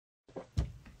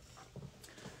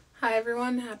Hi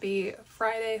everyone, happy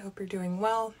Friday, hope you're doing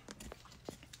well.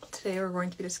 Today we're going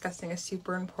to be discussing a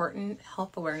super important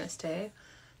health awareness day.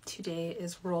 Today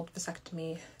is World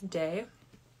Vasectomy Day.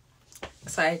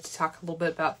 Excited to talk a little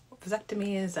bit about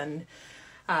vasectomies and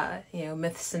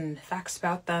myths and facts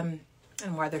about them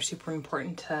and why they're super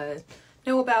important to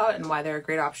know about and why they're a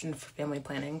great option for family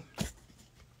planning.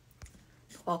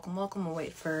 Welcome. We'll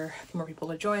wait for more people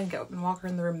to join, get Whitman-Walker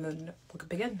in the room, and then we'll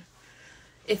begin.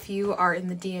 If you are in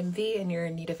the DMV and you're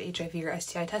in need of HIV or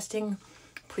STI testing,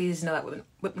 please know that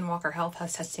Whitman-Walker Health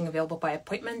has testing available by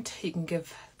appointment. You can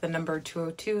give the number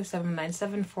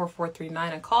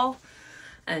 202-797-4439 a call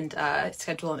and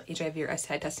schedule an HIV or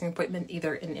STI testing appointment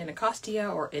either in Anacostia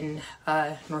or in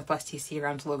Northwest DC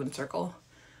around Logan Circle.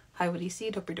 Hi,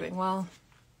 WDC, hope you're doing well.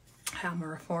 Hi, Alma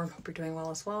Reform, hope you're doing well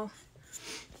as well.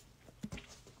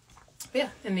 But yeah,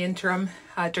 in the interim,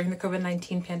 during the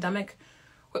COVID-19 pandemic,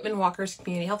 Whitman-Walker's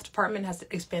Community Health Department has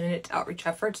expanded its outreach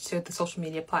efforts to the social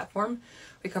media platform.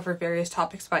 We cover various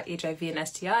topics about HIV and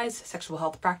STIs, sexual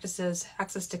health practices,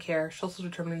 access to care, social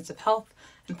determinants of health,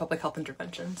 and public health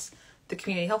interventions. The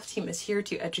community health team is here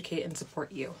to educate and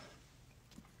support you.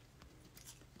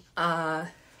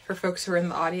 For folks who are in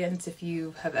the audience, if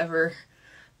you have ever,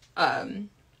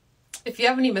 if you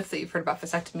have any myths that you've heard about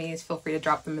vasectomies, feel free to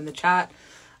drop them in the chat.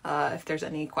 If there's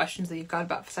any questions that you've got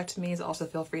about vasectomies, also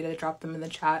feel free to drop them in the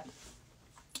chat.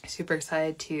 Super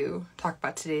excited to talk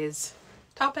about today's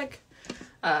topic.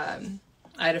 I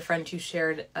had a friend who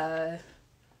shared a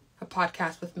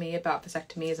podcast with me about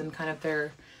vasectomies and kind of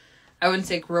their, I wouldn't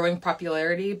say growing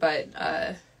popularity, but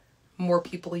more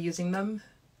people using them.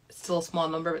 Still a small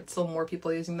number, but still more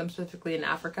people using them, specifically in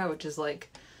Africa, which is like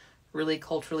really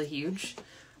culturally huge.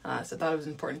 So I thought it was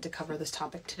important to cover this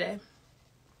topic today.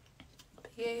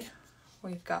 Yay.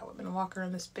 We've got Whitman-Walker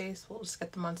in this space. We'll just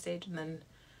get them on stage and then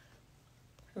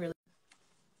really.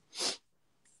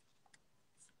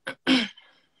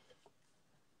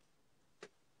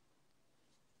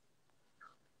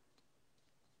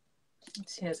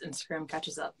 See as Instagram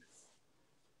catches up.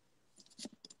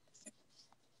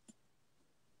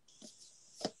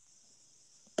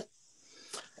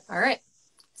 All right.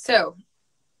 So,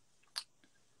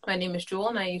 my name is Jewel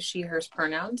and I use she, hers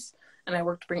pronouns. And I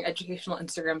work to bring educational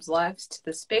Instagrams lives to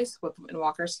this space with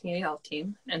Whitman-Walker's Community Health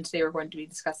Team. And today we're going to be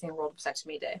discussing World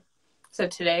Vasectomy Day. So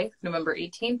today, November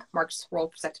 18th, marks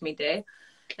World Vasectomy Day,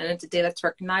 and it's a day that's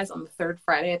recognized on the third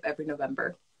Friday of every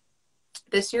November.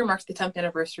 This year marks the 10th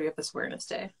anniversary of this awareness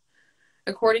day.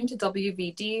 According to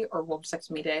WVD, or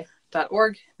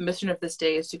WorldVasectomy.org, the mission of this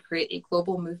day is to create a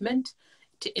global movement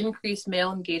to increase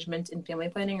male engagement in family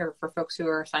planning, or for folks who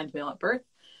are assigned male at birth,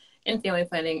 in family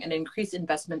planning, and increase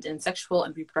investment in sexual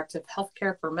and reproductive health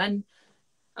care for men,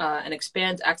 and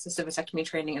expand access to vasectomy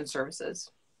training and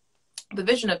services. The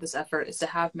vision of this effort is to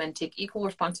have men take equal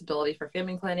responsibility for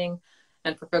family planning,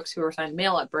 and for folks who are assigned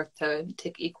male at birth to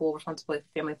take equal responsibility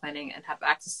for family planning and have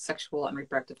access to sexual and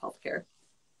reproductive health care.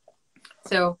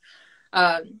 So,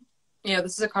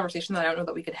 this is a conversation that I don't know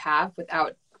that we could have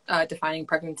without defining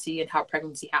pregnancy and how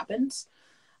pregnancy happens.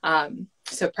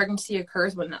 So pregnancy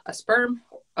occurs when a sperm,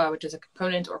 which is a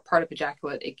component or part of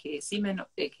ejaculate, aka semen,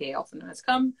 aka also known as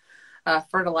cum,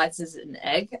 fertilizes an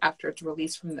egg after it's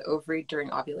released from the ovary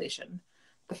during ovulation.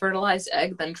 The fertilized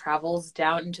egg then travels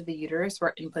down into the uterus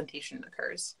where implantation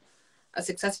occurs. A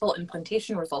successful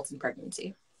implantation results in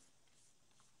pregnancy.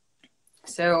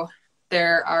 So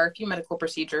there are a few medical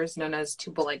procedures known as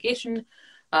tubal ligation,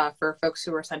 for folks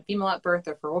who are assigned female at birth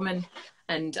or for women,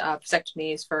 and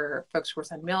vasectomies for folks who are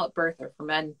assigned male at birth or for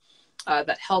men,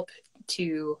 that help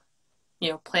to,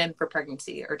 plan for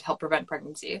pregnancy or to help prevent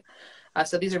pregnancy.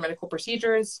 So these are medical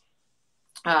procedures,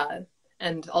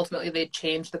 and ultimately they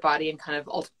change the body and kind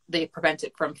of they prevent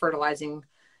it from fertilizing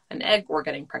an egg or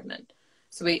getting pregnant.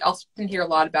 So we also can hear a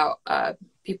lot about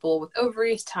people with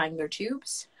ovaries tying their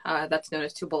tubes. That's known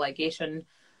as tubal ligation.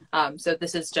 So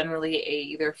this is generally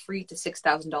either $3,000 to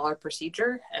 $6,000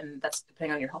 procedure, and that's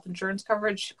depending on your health insurance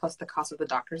coverage, plus the cost of the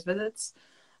doctor's visits.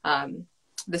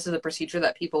 This is a procedure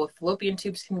that people with fallopian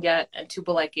tubes can get, and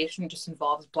tubal ligation just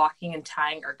involves blocking and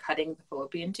tying or cutting the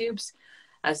fallopian tubes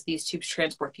as these tubes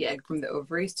transport the egg from the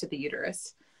ovaries to the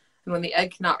uterus. And when the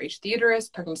egg cannot reach the uterus,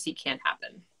 pregnancy can't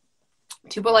happen.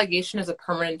 Tubal ligation is a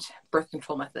permanent birth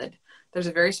control method. There's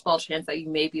a very small chance that you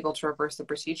may be able to reverse the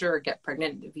procedure or get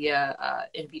pregnant via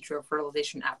in vitro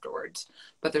fertilization afterwards,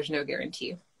 but there's no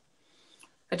guarantee.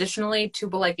 Additionally,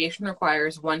 tubal ligation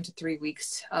requires 1 to 3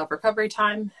 weeks of recovery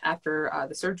time after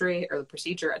the surgery or the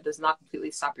procedure. It does not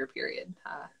completely stop your period.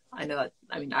 I know that,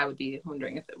 I would be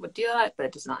wondering if it would do that, but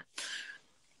it does not.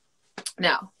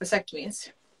 Now,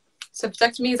 vasectomies. So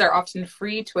vasectomies are often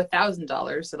free to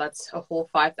 $1,000, so that's a whole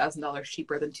 $5,000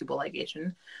 cheaper than tubal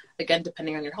ligation. Again,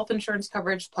 depending on your health insurance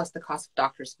coverage, plus the cost of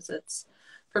doctor's visits.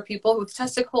 For people with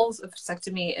testicles, a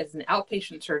vasectomy is an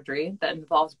outpatient surgery that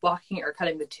involves blocking or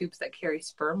cutting the tubes that carry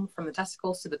sperm from the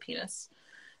testicles to the penis.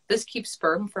 This keeps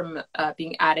sperm from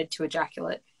being added to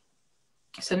ejaculate.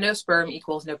 So no sperm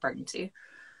equals no pregnancy.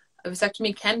 A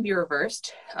vasectomy can be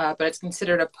reversed, but it's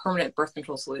considered a permanent birth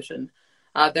control solution.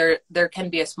 There can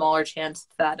be a smaller chance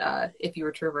that if you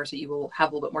were to reverse it, you will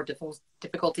have a little bit more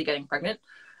difficulty getting pregnant,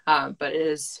 but it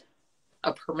is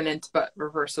a permanent but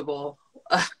reversible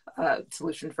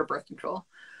solution for birth control.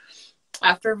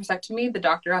 After a vasectomy, the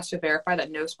doctor has to verify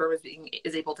that no sperm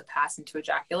is able to pass into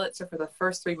ejaculate. So for the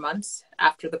first 3 months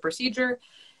after the procedure,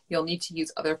 you'll need to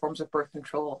use other forms of birth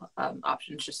control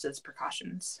options just as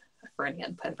precautions for any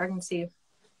unplanned pregnancy.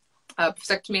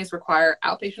 Vasectomies require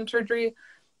outpatient surgery,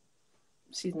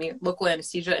 local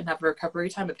anesthesia, and have a recovery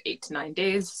time of 8 to 9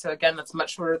 days. So again, that's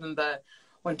much shorter than the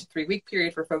 1 to 3 week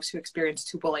period for folks who experience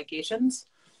tubal ligations.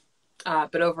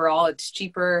 But overall, it's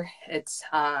cheaper, it's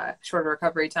shorter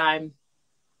recovery time,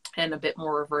 and a bit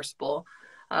more reversible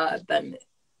than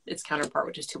its counterpart,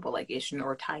 which is tubal ligation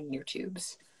or tying your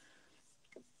tubes.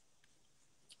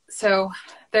 So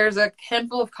there's a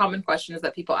handful of common questions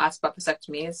that people ask about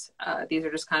vasectomies. These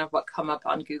are just kind of what come up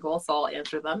on Google, so I'll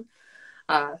answer them.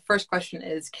 First question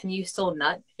is, can you still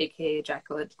nut, aka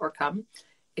ejaculate or cum?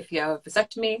 If you have a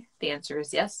vasectomy, the answer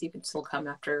is yes, you can still cum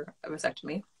after a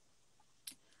vasectomy.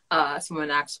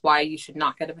 Someone asks why you should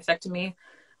not get a vasectomy.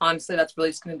 Honestly, that's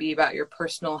really just going to be about your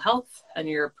personal health and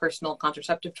your personal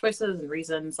contraceptive choices and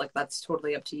reasons. Like, that's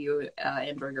totally up to you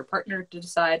and or your partner to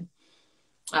decide.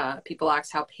 People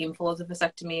ask how painful is a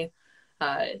vasectomy.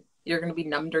 You're going to be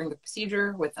numb during the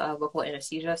procedure with local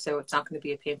anesthesia, so it's not going to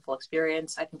be a painful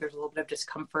experience. I think there's a little bit of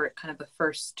discomfort kind of the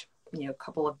first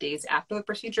couple of days after the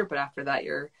procedure, but after that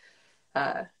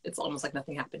it's almost like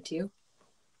nothing happened to you.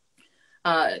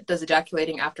 Does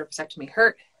ejaculating after vasectomy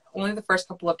hurt? Only the first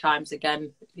couple of times,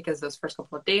 again, because those first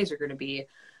couple of days are going to be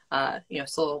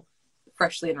still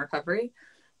freshly in recovery,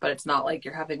 but it's not like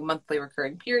you're having monthly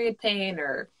recurring period pain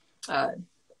or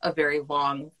a very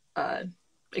long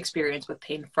experience with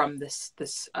pain from this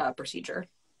procedure.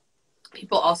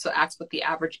 People also ask what the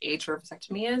average age for a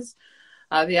vasectomy is.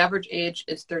 The average age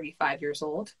is 35 years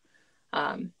old,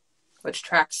 which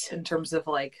tracks in terms of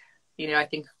I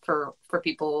think for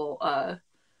people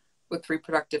with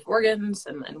reproductive organs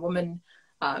and women,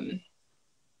 a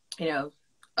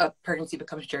pregnancy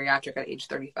becomes geriatric at age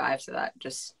 35, so that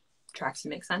just tracks and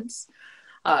makes sense.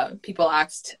 People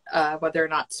asked whether or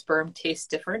not sperm tastes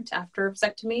different after a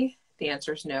vasectomy. The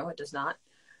answer is no, it does not.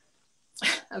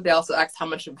 They also asked how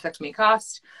much a vasectomy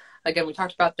costs. Again, we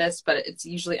talked about this, but it's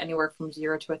usually anywhere from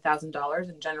 $0 to $1,000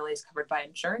 and generally is covered by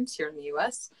insurance here in the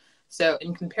US. So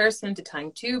in comparison to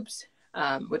tying tubes,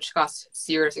 which costs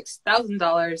 $0 to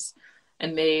 $6,000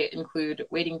 and may include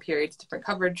waiting periods, different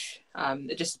coverage,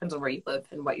 it just depends on where you live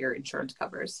and what your insurance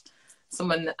covers.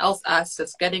 Someone else asked,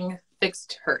 does getting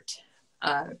fixed hurt?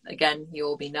 Again, you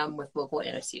will be numb with local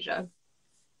anesthesia.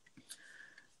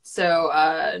 So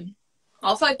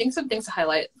also, I think some things to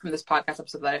highlight from this podcast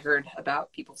episode that I heard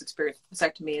about people's experience with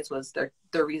vasectomies was their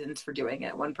reasons for doing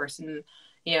it. One person,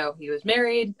 he was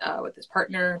married with his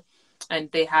partner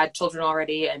and they had children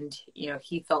already, and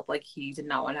he felt like he did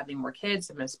not want to have any more kids,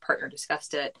 and his partner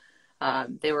discussed it.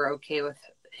 They were okay with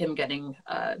him getting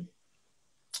a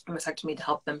vasectomy to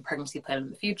help them pregnancy plan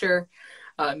in the future.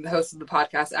 The host of the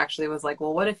podcast actually was like,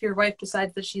 well, what if your wife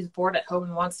decides that she's bored at home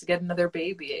and wants to get another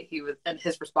baby? And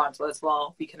his response was,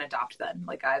 well, we can adopt then.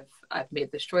 Like, I've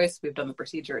made this choice. We've done the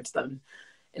procedure. It's done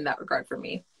in that regard for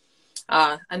me.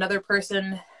 Another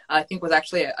person, I think, was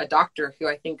actually a doctor who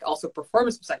I think also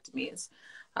performs vasectomies.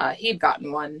 He'd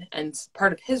gotten one, and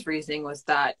part of his reasoning was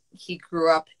that he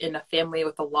grew up in a family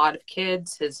with a lot of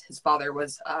kids. His father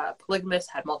was polygamous,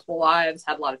 had multiple wives,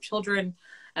 had a lot of children,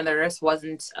 and there just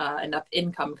wasn't enough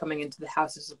income coming into the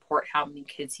house to support how many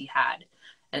kids he had.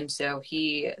 And so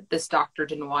this doctor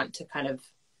didn't want to kind of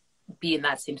be in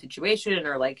that same situation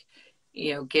or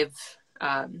give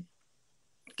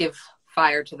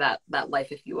fire to that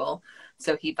life, if you will.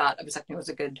 So he thought a vasectomy was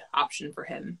a good option for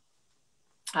him.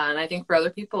 And I think for other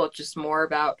people, it's just more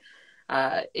about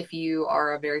if you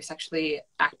are a very sexually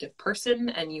active person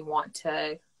and you want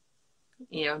to,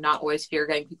 not always fear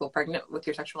getting people pregnant with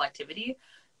your sexual activity,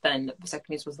 then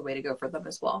vasectomies was the way to go for them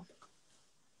as well.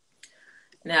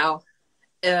 Now,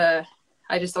 I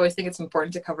just always think it's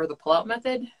important to cover the pull-out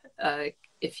method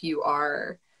if you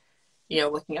are,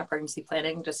 looking at pregnancy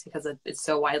planning, just because it's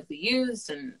so widely used,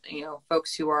 and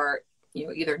folks who are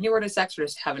either newer to sex or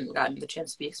just haven't gotten the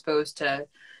chance to be exposed to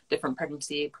different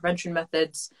pregnancy prevention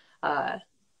methods,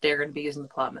 they're going to be using the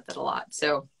pull-out method a lot.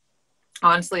 So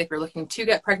honestly, if you're looking to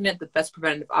get pregnant, the best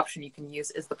preventative option you can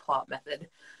use is the pull-out method.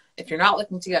 If you're not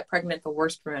looking to get pregnant, the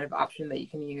worst preventative option that you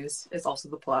can use is also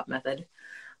the pull-out method.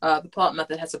 The pull-out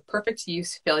method has a perfect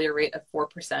use failure rate of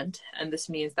 4%, and this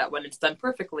means that when it's done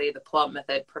perfectly, the pull-out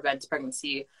method prevents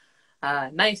pregnancy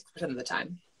 90% of the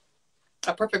time.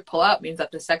 A perfect pull-out means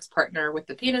that the sex partner with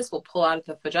the penis will pull out of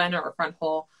the vagina or front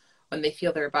hole when they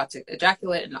feel they're about to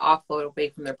ejaculate and offload away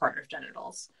from their partner's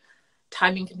genitals.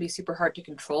 Timing can be super hard to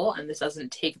control, and this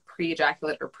doesn't take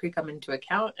pre-ejaculate or pre-cum into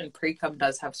account, and pre-cum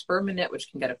does have sperm in it,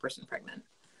 which can get a person pregnant.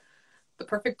 The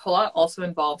perfect pull-out also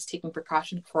involves taking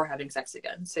precautions before having sex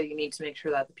again. So you need to make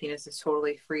sure that the penis is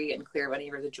totally free and clear of any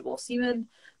residual semen.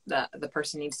 The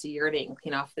person needs to urinate and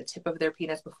clean off the tip of their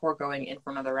penis before going in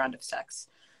for another round of sex.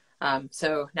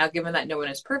 So now, given that no one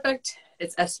is perfect,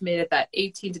 it's estimated that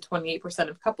 18 to 28%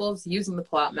 of couples using the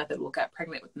pull-out method will get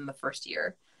pregnant within the first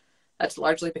year. That's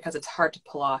largely because it's hard to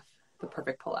pull off the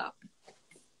perfect pull-out.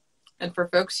 And for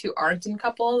folks who aren't in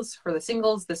couples, for the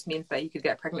singles, this means that you could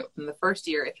get pregnant within the first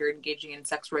year if you're engaging in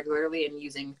sex regularly and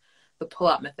using the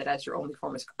pull-out method as your only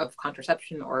form of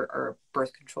contraception or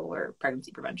birth control or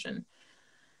pregnancy prevention.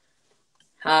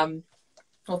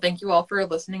 Well, thank you all for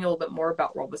listening a little bit more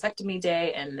about World Vasectomy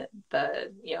Day and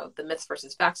the myths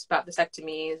versus facts about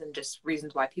vasectomies and just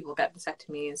reasons why people get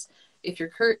vasectomies. If you're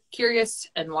curious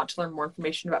and want to learn more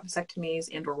information about vasectomies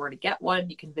and or where to get one,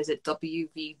 you can visit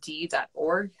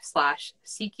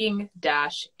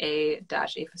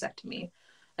wvd.org/seeking-a-vasectomy.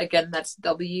 Again, that's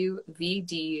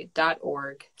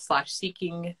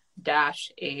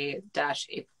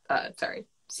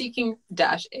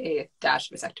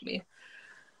wvd.org/seeking-a-vasectomy.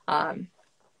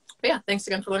 But yeah, thanks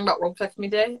again for learning about World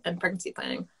Vasectomy Day and pregnancy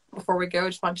planning. Before we go, I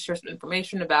just want to share some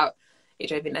information about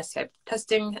HIV and STI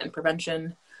testing and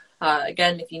prevention.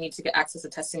 Again, if you need to get access to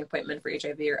a testing appointment for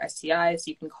HIV or STIs,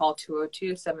 you can call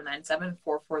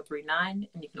 202-797-4439,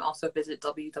 and you can also visit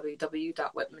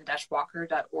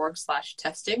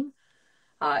www.whitman-walker.org/testing.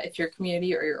 If your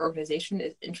community or your organization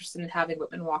is interested in having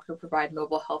Whitman-Walker provide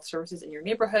mobile health services in your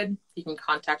neighborhood, you can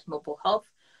contact Mobile Health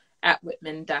at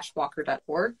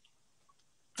whitman-walker.org.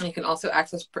 And you can also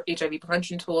access HIV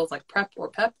prevention tools like PrEP or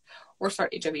PEP, or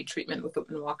start HIV treatment with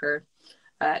Whitman-Walker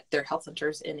at their health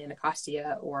centers in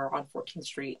Anacostia or on 14th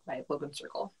Street by Logan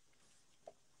Circle.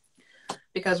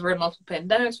 Because we're in multiple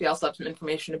pandemics, we also have some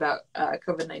information about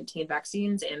COVID-19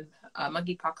 vaccines and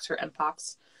monkeypox or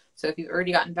mpox. So if you've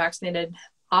already gotten vaccinated,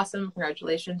 awesome,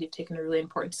 congratulations. You've taken a really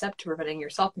important step to preventing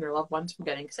yourself and your loved ones from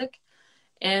getting sick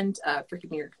and for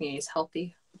keeping your communities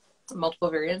healthy. Multiple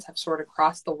variants have soared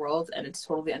across the world, and it's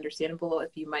totally understandable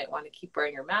if you might want to keep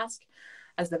wearing your mask,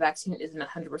 as the vaccine isn't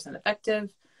 100%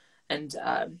 effective, and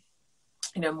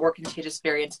more contagious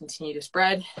variants continue to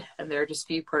spread, and there are just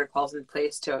few protocols in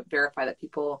place to verify that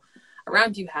people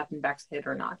around you have been vaccinated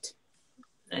or not.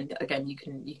 And again, you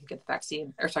can get the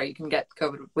vaccine, you can get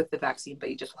COVID with the vaccine, but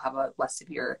you just will have a less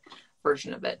severe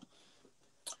version of it.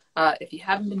 If you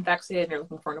haven't been vaccinated and you're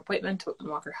looking for an appointment,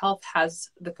 Whitman-Walker Health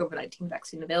has the COVID-19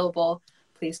 vaccine available.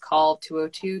 Please call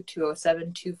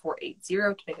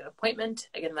 202-207-2480 to make an appointment.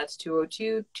 Again, that's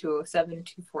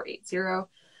 202-207-2480.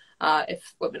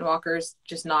 If Whitman-Walker is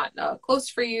just not close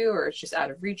for you or it's just out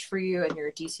of reach for you and you're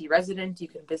a DC resident, you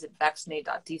can visit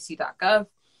vaccinate.dc.gov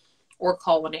or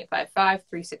call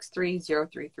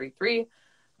 1-855-363-0333.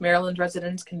 Maryland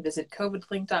residents can visit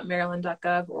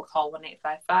covidlink.maryland.gov or call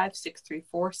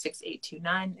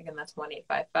 1-855-634-6829. Again, that's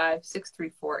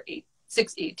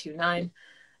 1-855-634-6829.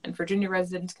 And Virginia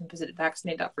residents can visit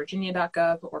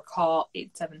vaccinate.virginia.gov or call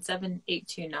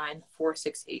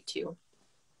 877-829-4682.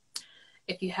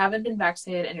 If you haven't been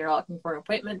vaccinated and you're not looking for an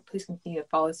appointment, please continue to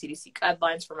follow CDC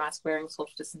guidelines for mask wearing,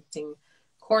 social distancing,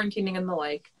 quarantining, and the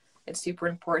like. It's super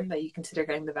important that you consider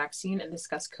getting the vaccine and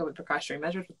discuss COVID precautionary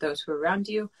measures with those who are around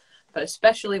you, but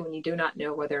especially when you do not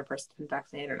know whether a person's been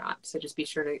vaccinated or not. So just be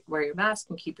sure to wear your mask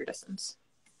and keep your distance.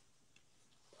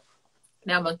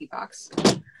 Now,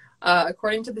 monkeypox.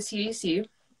 According to the CDC,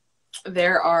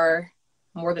 there are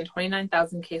more than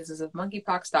 29,000 cases of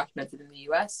monkeypox documented in the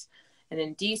U.S., and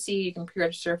in DC, you can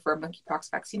pre-register for a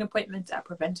monkeypox vaccine appointment at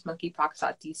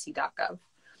preventmonkeypox.dc.gov.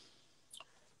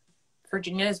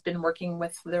 Virginia has been working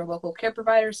with their local care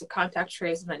providers to contact,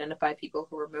 trace, and identify people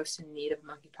who are most in need of a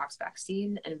monkeypox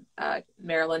vaccine. And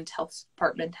Maryland Health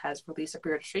Department has released a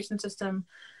pre-registration system.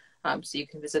 So you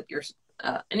can visit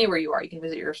anywhere you are. You can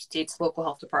visit your state's local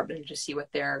health department and just see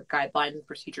what their guidelines and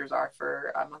procedures are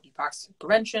for monkeypox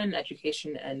prevention,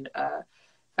 education, and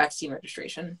vaccine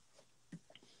registration.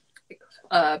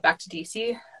 Back to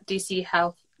DC. DC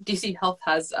Health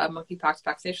has monkeypox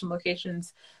vaccination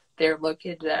locations. They're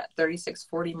located at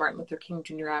 3640 Martin Luther King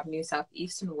Jr. Avenue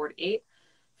Southeast in Ward 8,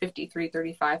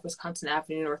 5335 Wisconsin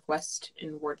Avenue Northwest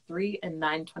in Ward 3, and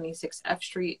 926 F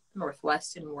Street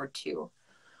Northwest in Ward 2.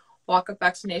 Walk-up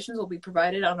vaccinations will be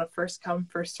provided on a first-come,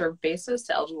 first-served basis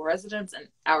to eligible residents, and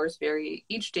hours vary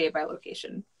each day by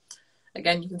location.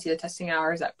 Again, you can see the testing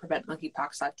hours at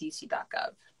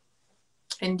preventmonkeypox.dc.gov.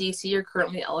 In DC, you're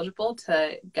currently eligible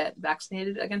to get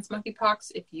vaccinated against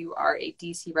monkeypox if you are a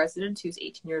DC resident who's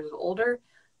 18 years or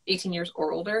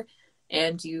older,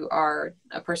 and you are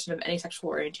a person of any sexual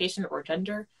orientation or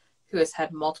gender who has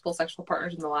had multiple sexual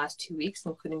partners in the last 2 weeks,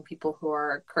 including people who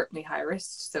are currently high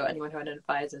risk. So anyone who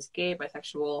identifies as gay,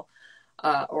 bisexual,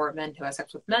 or men who have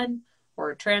sex with men,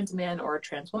 or a trans man or a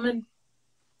trans woman,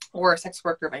 or a sex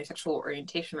worker of any sexual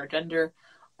orientation or gender,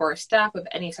 or a staff of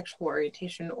any sexual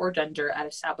orientation or gender at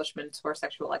establishments where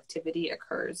sexual activity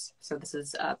occurs. So this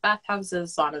is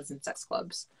bathhouses, saunas, and sex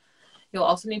clubs. You'll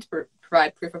also need to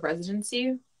provide proof of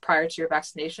residency prior to your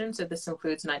vaccination. So this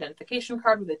includes an identification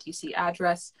card with a DC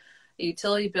address, a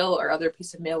utility bill or other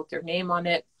piece of mail with your name on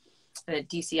it, and a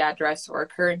DC address or a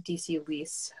current DC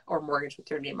lease or mortgage with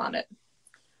your name on it.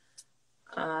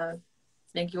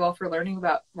 Thank you all for learning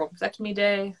about World Vasectomy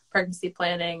Day, pregnancy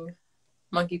planning,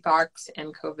 monkeypox,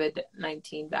 and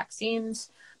COVID-19 vaccines.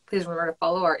 Please remember to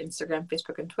follow our Instagram,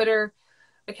 Facebook, and Twitter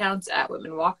accounts at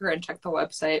Whitman-Walker, and check the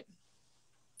website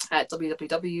at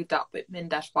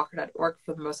www.whitman-walker.org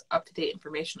for the most up-to-date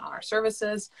information on our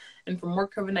services. And for more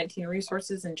COVID-19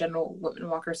 resources and general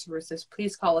Whitman-Walker services,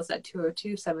 please call us at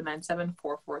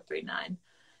 202-797-4439.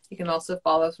 You can also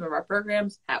follow some of our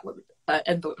programs at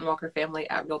and the Whitman-Walker family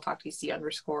at RealTalkDC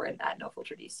 _ and at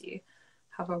NoFilterDC.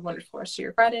 Have a wonderful rest of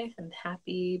your Friday and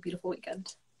happy, beautiful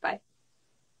weekend.